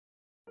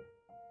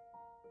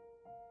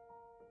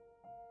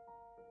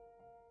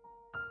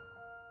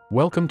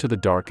Welcome to the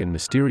dark and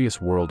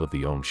mysterious world of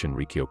the Aum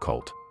Shinrikyo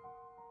cult.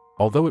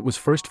 Although it was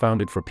first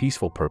founded for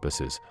peaceful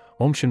purposes,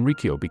 Aum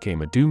Shinrikyo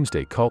became a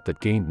doomsday cult that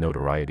gained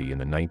notoriety in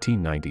the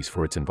 1990s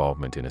for its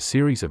involvement in a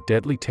series of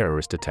deadly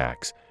terrorist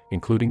attacks,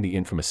 including the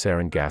infamous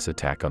sarin gas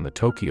attack on the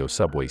Tokyo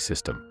subway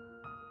system.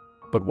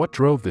 But what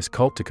drove this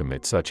cult to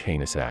commit such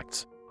heinous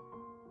acts?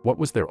 What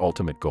was their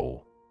ultimate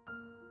goal?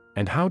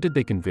 And how did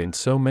they convince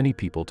so many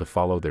people to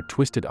follow their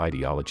twisted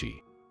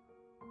ideology?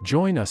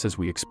 Join us as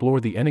we explore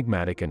the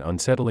enigmatic and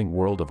unsettling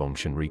world of Aum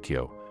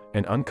Shinrikyo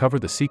and uncover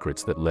the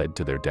secrets that led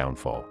to their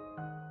downfall.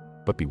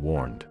 But be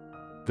warned,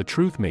 the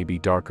truth may be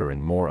darker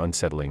and more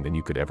unsettling than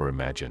you could ever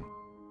imagine.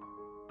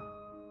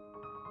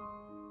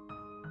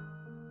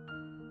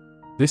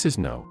 This is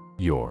Know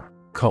Your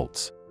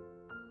Cults.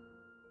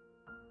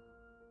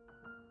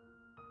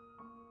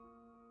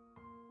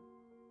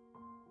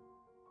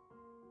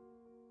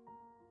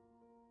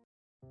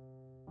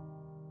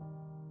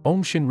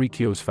 Aum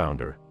Shinrikyo's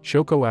founder,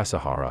 Shoko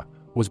Asahara,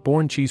 was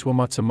born Chizuo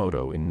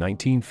Matsumoto in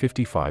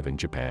 1955 in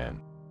Japan.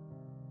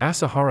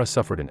 Asahara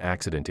suffered an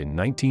accident in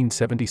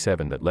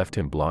 1977 that left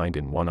him blind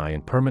in one eye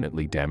and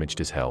permanently damaged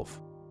his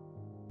health.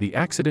 The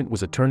accident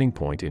was a turning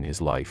point in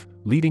his life,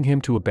 leading him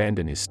to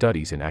abandon his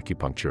studies in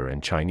acupuncture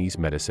and Chinese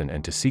medicine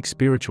and to seek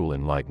spiritual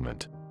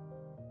enlightenment.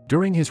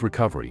 During his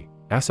recovery,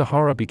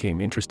 Asahara became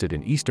interested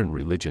in Eastern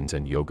religions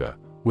and yoga,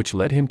 which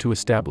led him to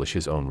establish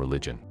his own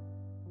religion.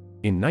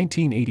 In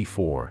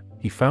 1984,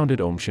 he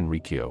founded Aum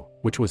Shinrikyo,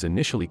 which was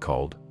initially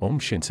called Aum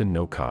Shinsen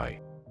no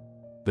Kai.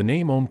 The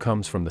name Aum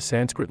comes from the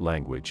Sanskrit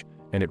language,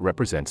 and it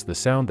represents the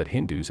sound that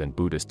Hindus and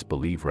Buddhists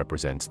believe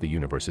represents the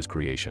universe's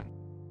creation.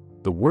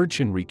 The word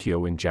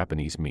Shinrikyo in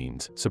Japanese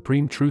means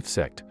Supreme Truth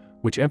Sect,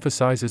 which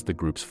emphasizes the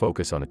group's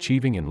focus on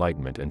achieving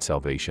enlightenment and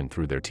salvation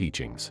through their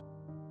teachings.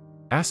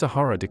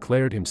 Asahara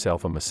declared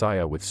himself a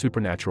messiah with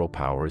supernatural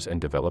powers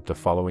and developed a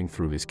following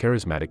through his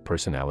charismatic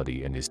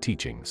personality and his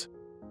teachings.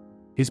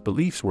 His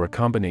beliefs were a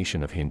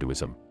combination of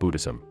Hinduism,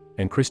 Buddhism,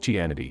 and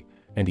Christianity,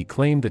 and he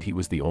claimed that he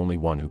was the only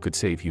one who could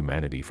save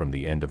humanity from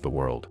the end of the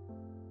world.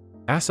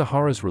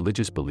 Asahara's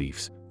religious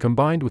beliefs,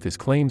 combined with his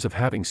claims of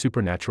having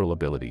supernatural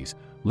abilities,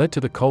 led to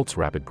the cult's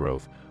rapid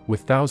growth,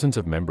 with thousands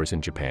of members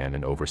in Japan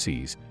and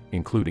overseas,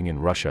 including in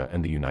Russia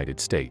and the United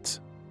States.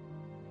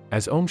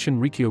 As Aum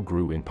Shinrikyo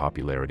grew in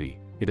popularity,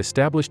 it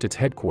established its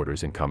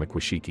headquarters in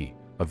Kamikwashiki,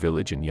 a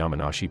village in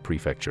Yamanashi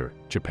Prefecture,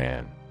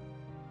 Japan.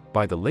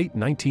 By the late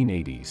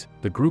 1980s,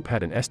 the group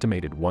had an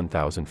estimated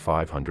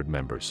 1,500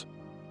 members.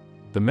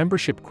 The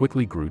membership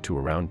quickly grew to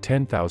around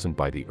 10,000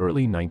 by the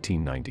early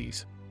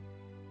 1990s.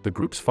 The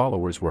group's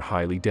followers were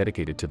highly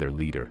dedicated to their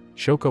leader,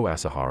 Shoko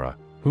Asahara,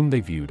 whom they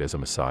viewed as a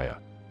messiah.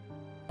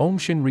 Aum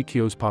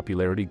Shinrikyo's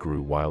popularity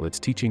grew while its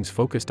teachings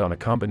focused on a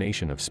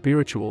combination of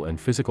spiritual and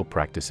physical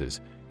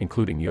practices,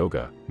 including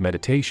yoga,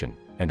 meditation,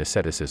 and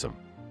asceticism.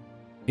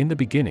 In the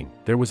beginning,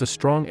 there was a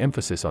strong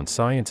emphasis on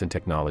science and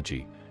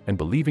technology, and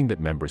believing that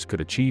members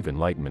could achieve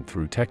enlightenment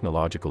through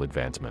technological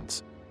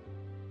advancements.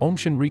 Aum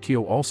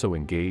Shinrikyo also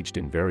engaged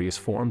in various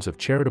forms of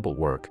charitable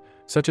work,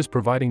 such as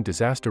providing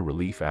disaster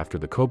relief after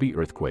the Kobe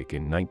earthquake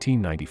in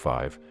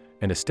 1995,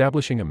 and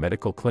establishing a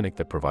medical clinic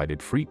that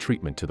provided free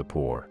treatment to the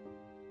poor.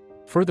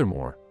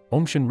 Furthermore,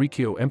 Aum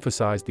Shinrikyo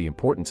emphasized the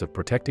importance of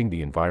protecting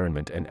the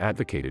environment and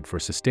advocated for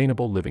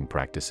sustainable living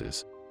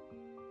practices.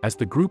 As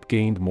the group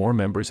gained more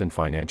members and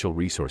financial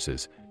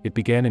resources, it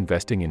began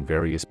investing in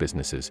various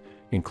businesses,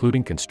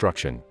 including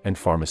construction and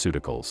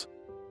pharmaceuticals.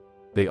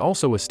 They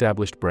also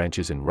established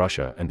branches in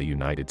Russia and the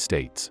United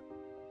States.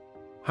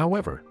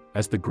 However,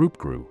 as the group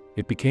grew,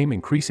 it became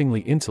increasingly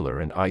insular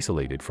and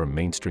isolated from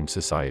mainstream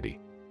society.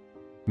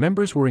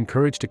 Members were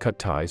encouraged to cut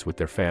ties with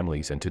their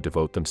families and to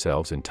devote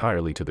themselves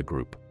entirely to the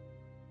group.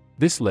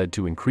 This led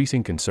to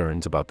increasing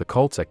concerns about the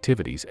cult's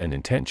activities and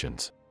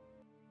intentions.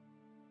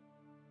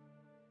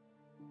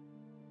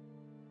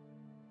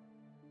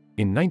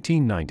 In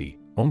 1990,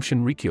 Aum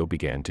Shinrikyo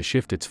began to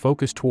shift its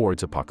focus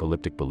towards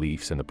apocalyptic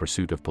beliefs and the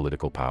pursuit of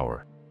political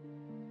power.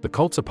 The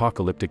cult's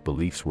apocalyptic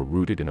beliefs were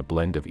rooted in a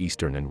blend of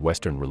Eastern and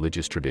Western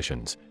religious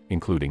traditions,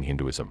 including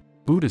Hinduism,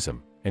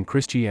 Buddhism, and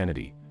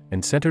Christianity,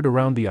 and centered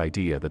around the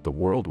idea that the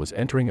world was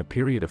entering a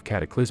period of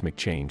cataclysmic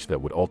change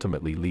that would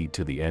ultimately lead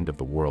to the end of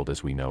the world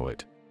as we know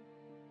it.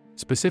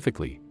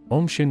 Specifically,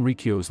 Aum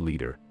Shinrikyo's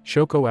leader,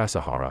 Shoko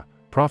Asahara,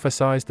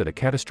 prophesied that a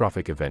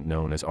catastrophic event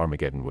known as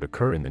Armageddon would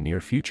occur in the near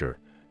future,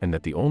 and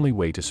that the only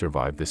way to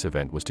survive this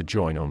event was to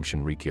join Aum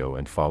Shinrikyo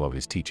and follow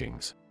his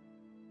teachings.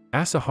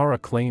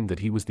 Asahara claimed that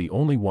he was the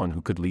only one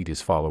who could lead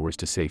his followers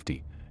to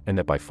safety, and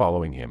that by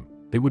following him,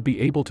 they would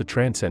be able to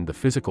transcend the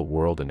physical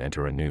world and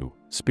enter a new,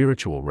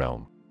 spiritual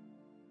realm.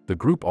 The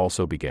group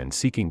also began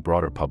seeking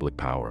broader public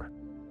power.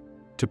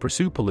 To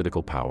pursue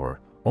political power,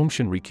 Aum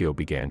Shinrikyo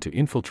began to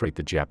infiltrate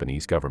the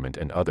Japanese government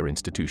and other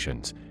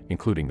institutions,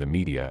 including the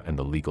media and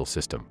the legal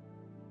system.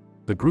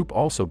 The group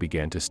also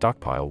began to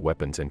stockpile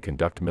weapons and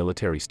conduct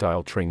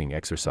military-style training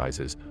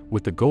exercises,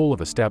 with the goal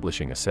of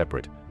establishing a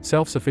separate,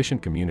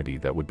 self-sufficient community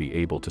that would be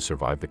able to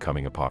survive the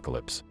coming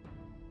apocalypse.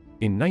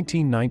 In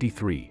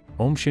 1993,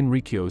 Aum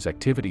Shinrikyo's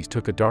activities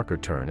took a darker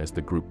turn as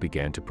the group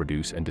began to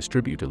produce and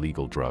distribute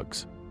illegal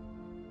drugs.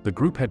 The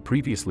group had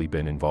previously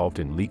been involved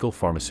in legal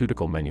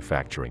pharmaceutical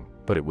manufacturing,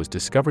 but it was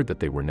discovered that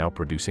they were now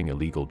producing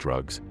illegal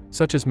drugs,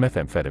 such as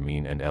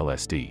methamphetamine and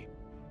LSD.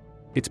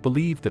 It's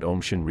believed that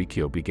Aum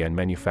Shinrikyo began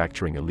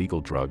manufacturing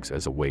illegal drugs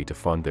as a way to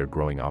fund their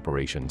growing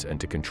operations and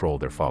to control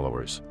their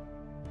followers.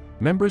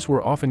 Members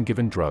were often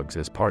given drugs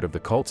as part of the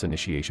cult's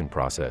initiation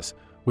process,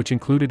 which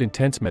included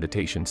intense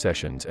meditation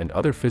sessions and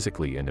other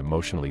physically and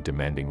emotionally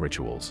demanding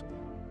rituals.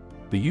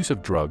 The use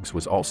of drugs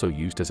was also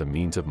used as a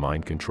means of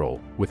mind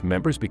control, with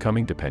members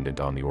becoming dependent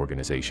on the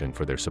organization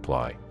for their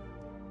supply.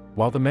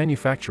 While the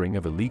manufacturing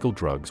of illegal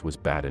drugs was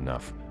bad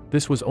enough,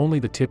 this was only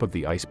the tip of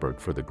the iceberg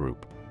for the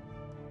group.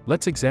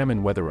 Let's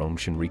examine whether Aum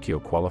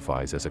Shinrikyo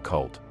qualifies as a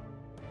cult.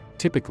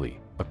 Typically,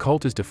 a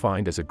cult is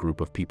defined as a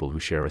group of people who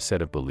share a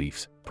set of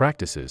beliefs,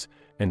 practices,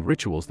 and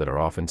rituals that are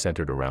often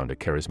centered around a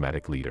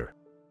charismatic leader.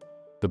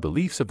 The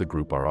beliefs of the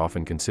group are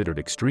often considered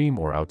extreme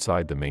or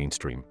outside the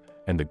mainstream,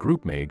 and the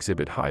group may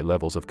exhibit high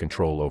levels of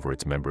control over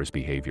its members'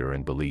 behavior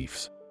and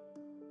beliefs.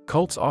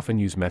 Cults often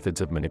use methods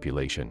of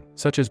manipulation,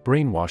 such as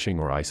brainwashing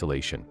or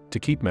isolation, to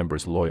keep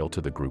members loyal to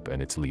the group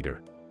and its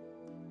leader.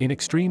 In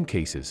extreme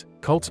cases,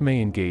 cults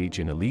may engage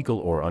in illegal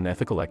or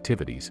unethical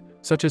activities,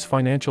 such as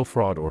financial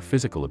fraud or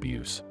physical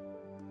abuse.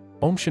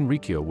 Aum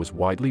Shinrikyo was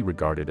widely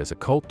regarded as a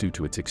cult due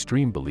to its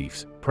extreme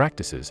beliefs,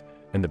 practices,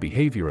 and the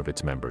behavior of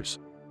its members.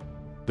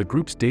 The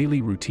group's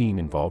daily routine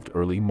involved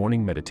early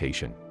morning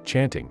meditation,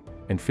 chanting,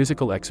 and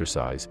physical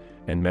exercise,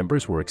 and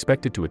members were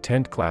expected to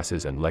attend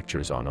classes and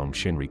lectures on Aum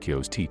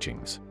Shinrikyo's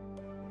teachings.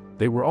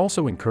 They were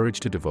also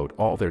encouraged to devote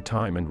all their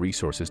time and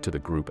resources to the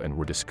group and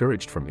were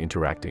discouraged from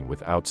interacting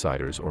with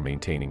outsiders or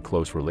maintaining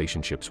close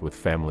relationships with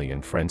family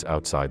and friends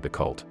outside the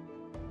cult.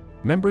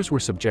 Members were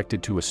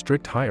subjected to a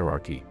strict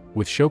hierarchy,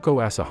 with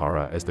Shoko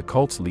Asahara as the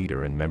cult's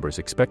leader and members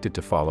expected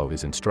to follow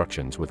his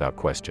instructions without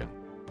question.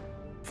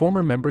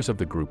 Former members of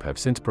the group have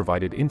since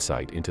provided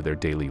insight into their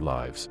daily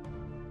lives.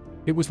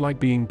 It was like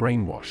being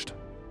brainwashed.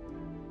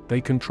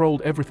 They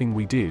controlled everything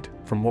we did,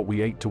 from what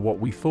we ate to what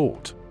we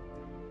thought.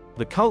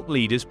 The cult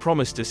leaders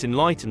promised us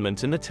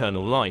enlightenment and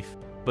eternal life,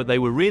 but they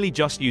were really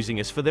just using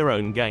us for their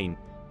own gain.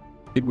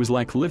 It was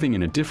like living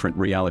in a different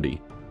reality.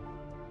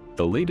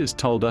 The leaders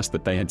told us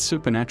that they had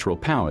supernatural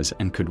powers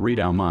and could read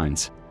our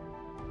minds.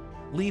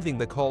 Leaving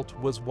the cult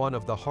was one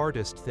of the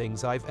hardest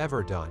things I've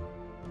ever done.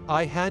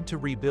 I had to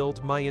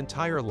rebuild my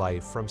entire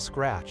life from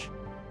scratch.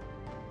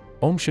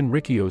 Aum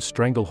Shinrikyo's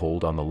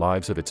stranglehold on the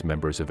lives of its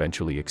members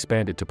eventually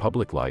expanded to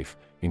public life,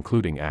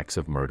 including acts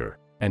of murder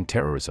and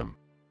terrorism.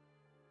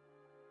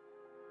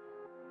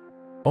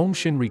 Aum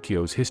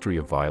Shinrikyo's history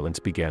of violence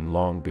began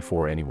long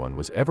before anyone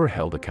was ever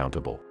held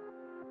accountable.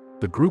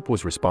 The group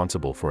was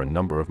responsible for a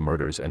number of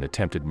murders and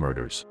attempted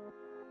murders.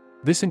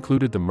 This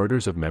included the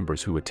murders of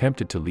members who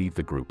attempted to leave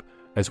the group,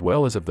 as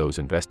well as of those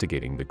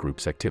investigating the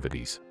group's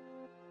activities.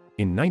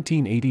 In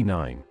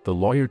 1989, the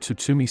lawyer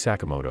Tsutsumi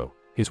Sakamoto,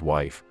 his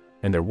wife,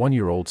 and their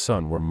one-year-old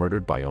son were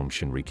murdered by Aum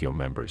Shinrikyo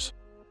members.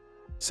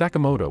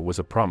 Sakamoto was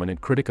a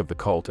prominent critic of the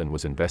cult and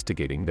was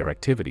investigating their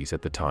activities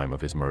at the time of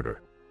his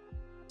murder.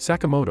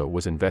 Sakamoto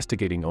was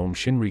investigating Aum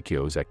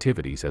Shinrikyo's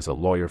activities as a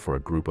lawyer for a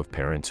group of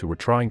parents who were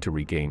trying to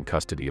regain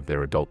custody of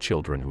their adult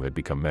children who had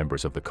become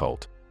members of the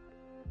cult.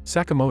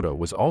 Sakamoto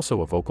was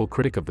also a vocal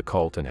critic of the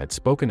cult and had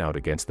spoken out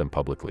against them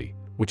publicly,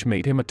 which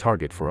made him a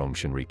target for Aum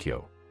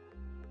Shinrikyo.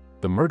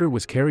 The murder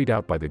was carried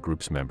out by the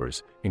group's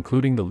members,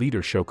 including the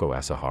leader Shoko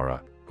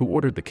Asahara, who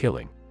ordered the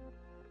killing.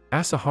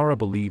 Asahara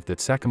believed that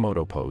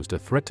Sakamoto posed a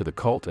threat to the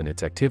cult and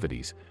its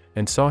activities,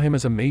 and saw him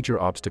as a major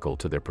obstacle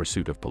to their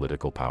pursuit of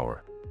political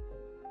power.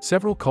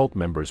 Several cult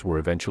members were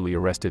eventually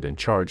arrested and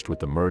charged with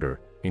the murder,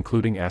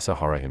 including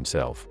Asahara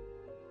himself.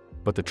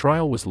 But the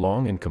trial was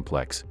long and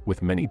complex,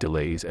 with many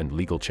delays and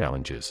legal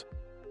challenges.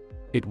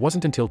 It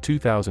wasn't until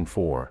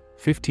 2004,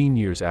 15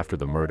 years after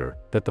the murder,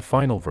 that the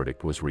final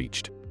verdict was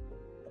reached.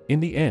 In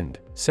the end,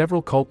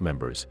 several cult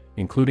members,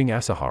 including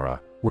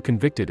Asahara, were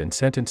convicted and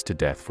sentenced to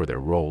death for their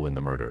role in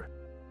the murder.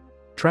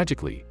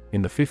 Tragically,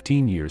 in the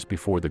 15 years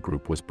before the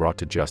group was brought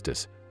to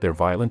justice, their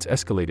violence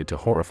escalated to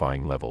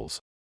horrifying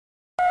levels.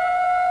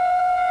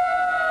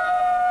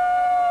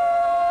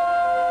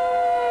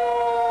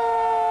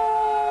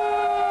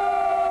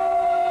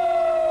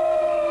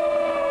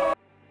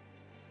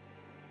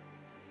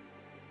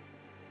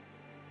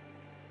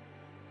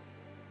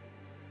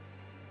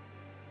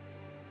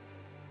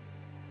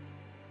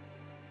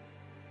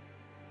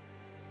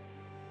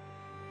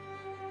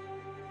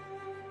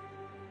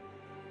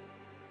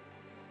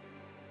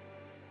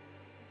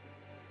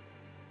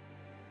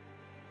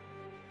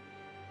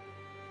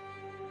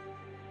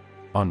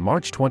 On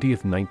March 20,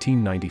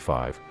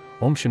 1995,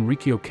 Aum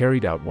Shinrikyo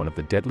carried out one of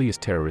the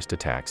deadliest terrorist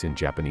attacks in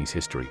Japanese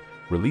history,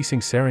 releasing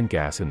sarin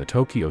gas in the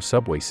Tokyo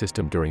subway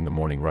system during the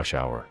morning rush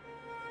hour.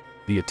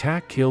 The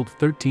attack killed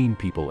 13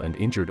 people and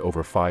injured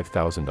over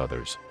 5,000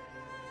 others.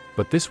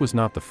 But this was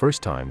not the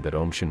first time that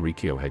Aum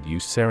Shinrikyo had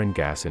used sarin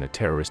gas in a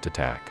terrorist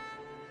attack.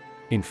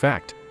 In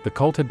fact, The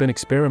cult had been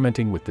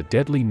experimenting with the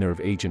deadly nerve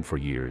agent for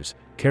years,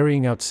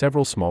 carrying out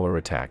several smaller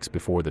attacks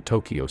before the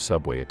Tokyo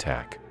subway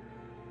attack.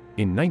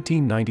 In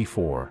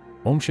 1994,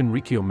 Aum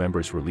Shinrikyo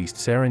members released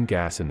sarin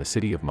gas in the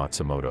city of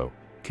Matsumoto,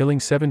 killing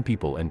 7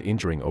 people and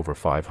injuring over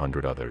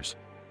 500 others.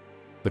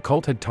 The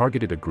cult had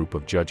targeted a group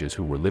of judges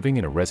who were living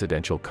in a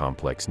residential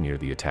complex near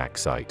the attack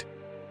site.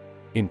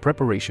 In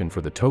preparation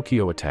for the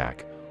Tokyo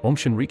attack, Aum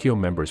Shinrikyo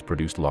members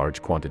produced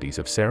large quantities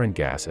of sarin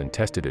gas and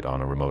tested it on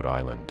a remote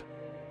island.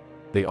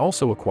 They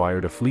also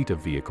acquired a fleet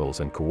of vehicles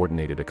and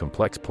coordinated a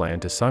complex plan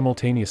to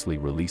simultaneously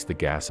release the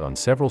gas on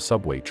several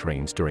subway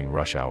trains during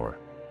rush hour.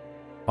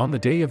 On the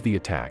day of the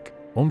attack,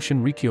 Aum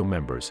Shinrikyo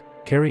members,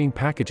 carrying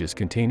packages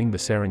containing the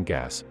sarin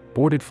gas,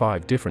 boarded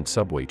 5 different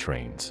subway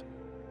trains.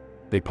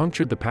 They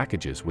punctured the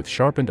packages with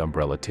sharpened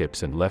umbrella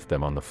tips and left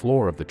them on the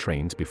floor of the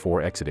trains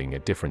before exiting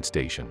at different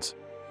stations.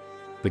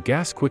 The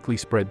gas quickly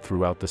spread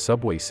throughout the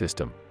subway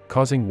system,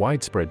 causing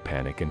widespread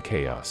panic and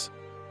chaos.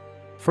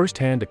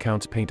 First-hand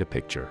accounts paint a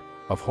picture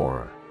of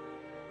horror.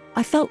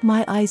 I felt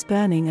my eyes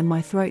burning and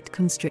my throat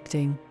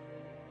constricting.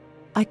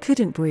 I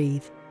couldn't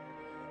breathe.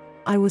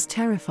 I was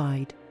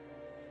terrified.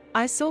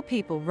 I saw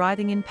people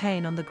writhing in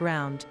pain on the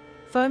ground,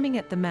 foaming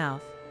at the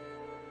mouth.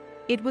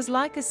 It was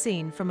like a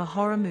scene from a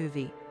horror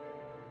movie.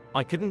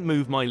 I couldn't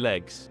move my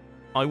legs.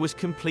 I was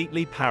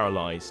completely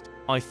paralyzed.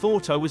 I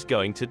thought I was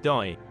going to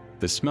die.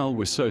 The smell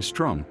was so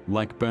strong,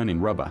 like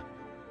burning rubber.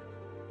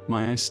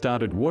 My eyes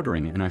started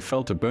watering and I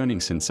felt a burning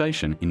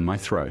sensation in my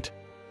throat.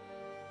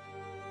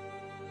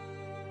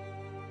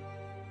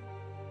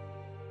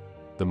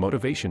 The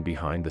motivation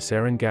behind the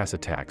sarin gas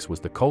attacks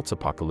was the cult's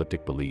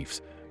apocalyptic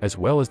beliefs, as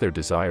well as their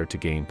desire to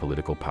gain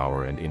political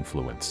power and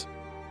influence.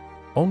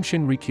 Aum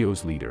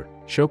Shinrikyo's leader,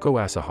 Shoko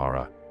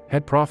Asahara,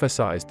 had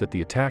prophesied that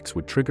the attacks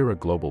would trigger a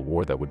global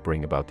war that would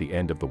bring about the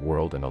end of the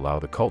world and allow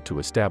the cult to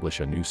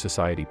establish a new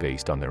society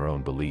based on their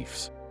own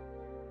beliefs.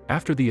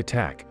 After the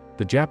attack,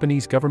 the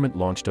Japanese government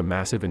launched a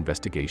massive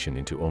investigation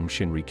into Aum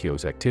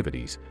Shinrikyo's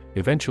activities,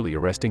 eventually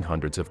arresting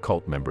hundreds of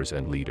cult members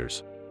and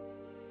leaders.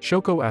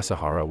 Shoko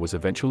Asahara was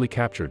eventually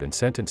captured and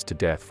sentenced to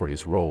death for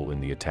his role in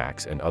the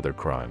attacks and other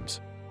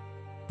crimes.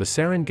 The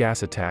sarin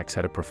gas attacks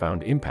had a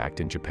profound impact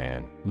in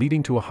Japan,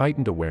 leading to a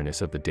heightened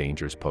awareness of the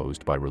dangers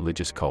posed by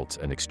religious cults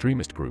and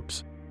extremist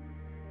groups.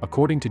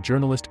 According to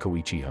journalist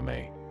Koichi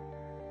Hame,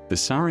 the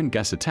sarin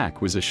gas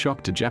attack was a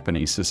shock to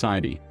Japanese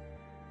society.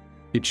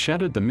 It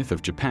shattered the myth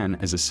of Japan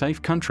as a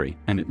safe country,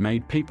 and it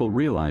made people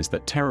realize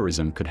that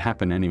terrorism could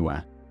happen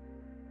anywhere.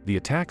 The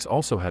attacks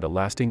also had a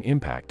lasting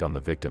impact on the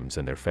victims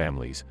and their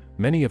families,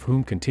 many of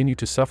whom continue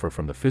to suffer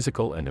from the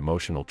physical and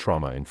emotional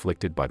trauma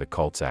inflicted by the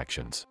cult's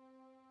actions.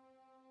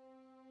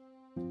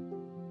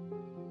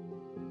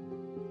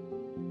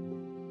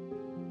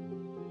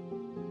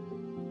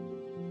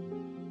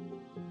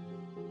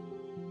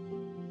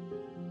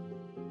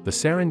 The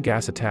sarin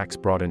gas attacks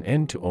brought an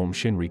end to Aum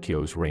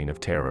Shinrikyo's reign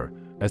of terror,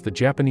 as the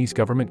Japanese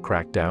government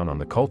cracked down on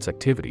the cult's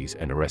activities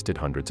and arrested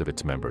hundreds of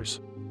its members.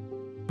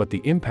 But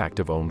the impact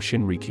of Aum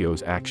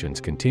Shinrikyo's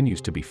actions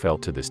continues to be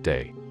felt to this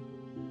day.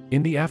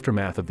 In the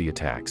aftermath of the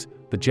attacks,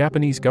 the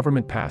Japanese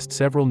government passed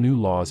several new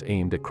laws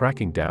aimed at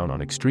cracking down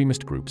on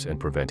extremist groups and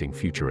preventing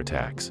future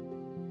attacks.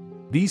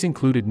 These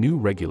included new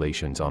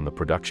regulations on the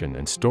production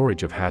and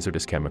storage of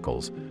hazardous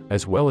chemicals,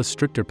 as well as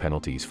stricter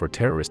penalties for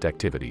terrorist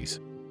activities.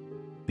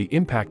 The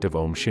impact of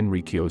Aum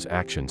Shinrikyo's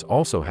actions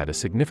also had a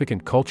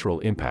significant cultural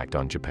impact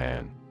on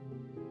Japan.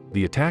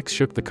 The attacks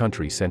shook the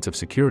country's sense of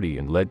security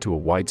and led to a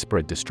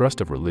widespread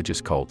distrust of religious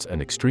cults and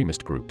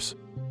extremist groups.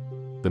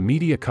 The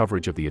media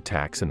coverage of the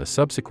attacks and the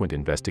subsequent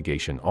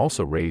investigation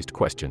also raised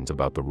questions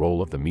about the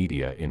role of the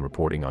media in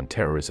reporting on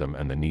terrorism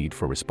and the need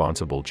for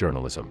responsible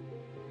journalism.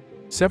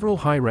 Several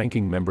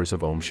high-ranking members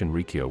of Aum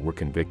Shinrikyo were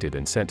convicted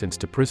and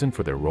sentenced to prison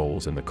for their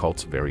roles in the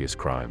cult's various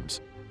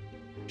crimes.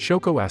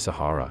 Shoko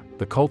Asahara,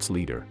 the cult's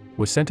leader,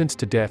 was sentenced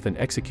to death and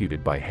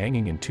executed by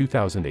hanging in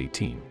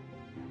 2018.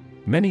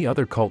 Many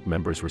other cult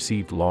members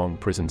received long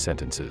prison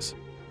sentences.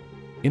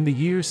 In the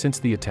years since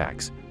the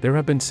attacks, there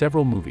have been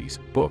several movies,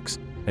 books,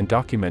 and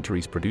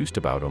documentaries produced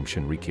about Aum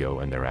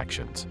Shinrikyo and their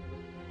actions.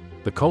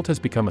 The cult has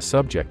become a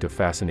subject of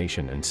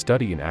fascination and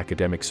study in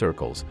academic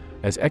circles,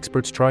 as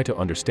experts try to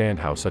understand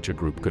how such a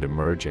group could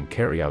emerge and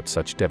carry out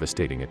such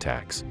devastating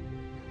attacks.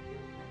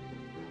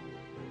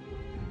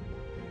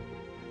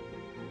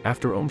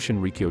 After Aum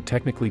Shinrikyo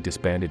technically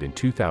disbanded in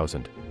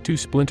 2000, 2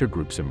 splinter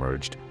groups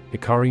emerged,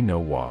 Hikari no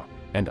Wa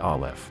and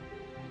Aleph.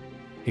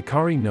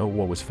 Hikari no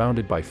Wa was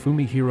founded by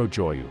Fumihiro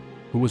Joyu,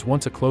 who was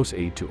once a close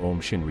aide to Aum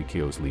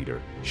Shinrikyo's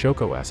leader,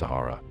 Shoko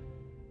Asahara.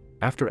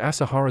 After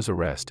Asahara's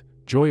arrest,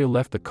 Joyu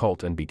left the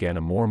cult and began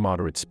a more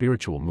moderate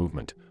spiritual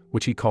movement,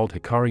 which he called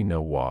Hikari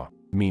no Wa,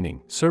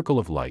 meaning circle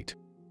of light.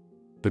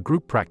 The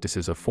group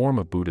practices a form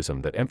of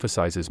Buddhism that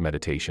emphasizes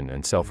meditation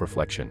and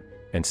self-reflection,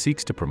 and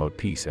seeks to promote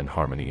peace and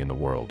harmony in the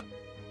world.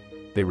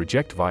 They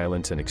reject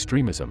violence and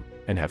extremism,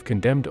 and have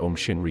condemned Aum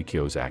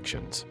Shinrikyo's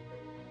actions.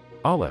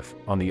 Aleph,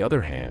 on the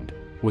other hand,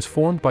 was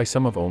formed by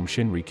some of Aum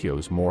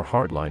Shinrikyo's more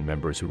hardline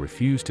members who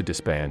refused to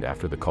disband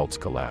after the cult's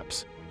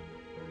collapse.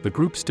 The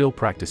group still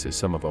practices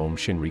some of Aum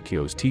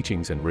Shinrikyo's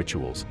teachings and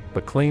rituals,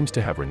 but claims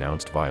to have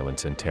renounced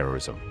violence and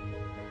terrorism.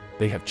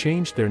 They have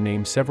changed their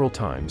name several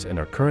times and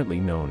are currently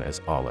known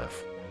as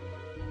Aleph.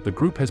 The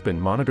group has been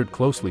monitored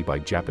closely by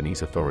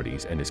Japanese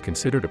authorities and is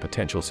considered a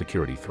potential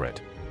security threat.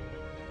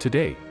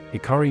 Today,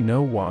 Hikari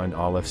no Wa and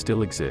Aleph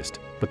still exist,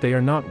 but they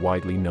are not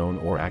widely known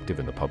or active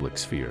in the public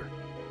sphere.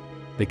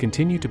 They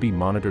continue to be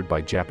monitored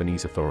by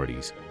Japanese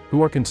authorities,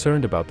 who are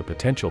concerned about the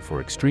potential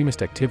for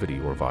extremist activity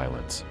or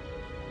violence.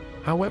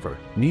 However,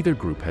 neither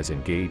group has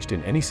engaged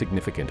in any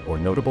significant or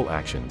notable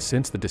action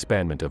since the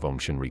disbandment of Aum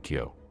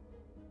Shinrikyo.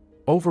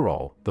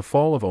 Overall, the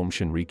fall of Aum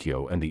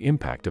Shinrikyo and the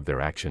impact of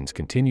their actions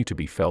continue to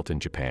be felt in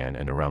Japan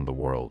and around the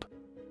world.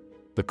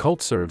 The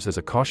cult serves as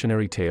a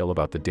cautionary tale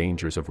about the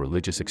dangers of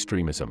religious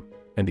extremism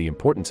and the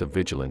importance of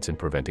vigilance in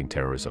preventing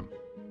terrorism.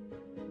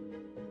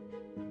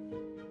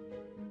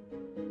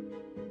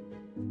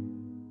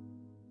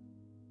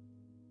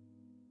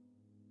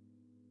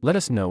 Let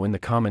us know in the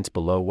comments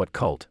below what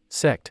cult,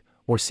 sect,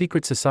 or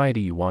secret society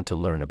you want to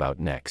learn about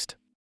next.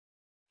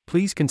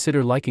 Please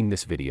consider liking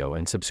this video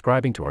and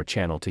subscribing to our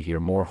channel to hear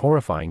more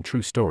horrifying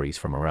true stories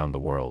from around the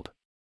world.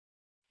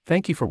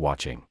 Thank you for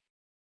watching.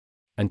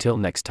 Until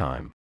next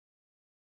time.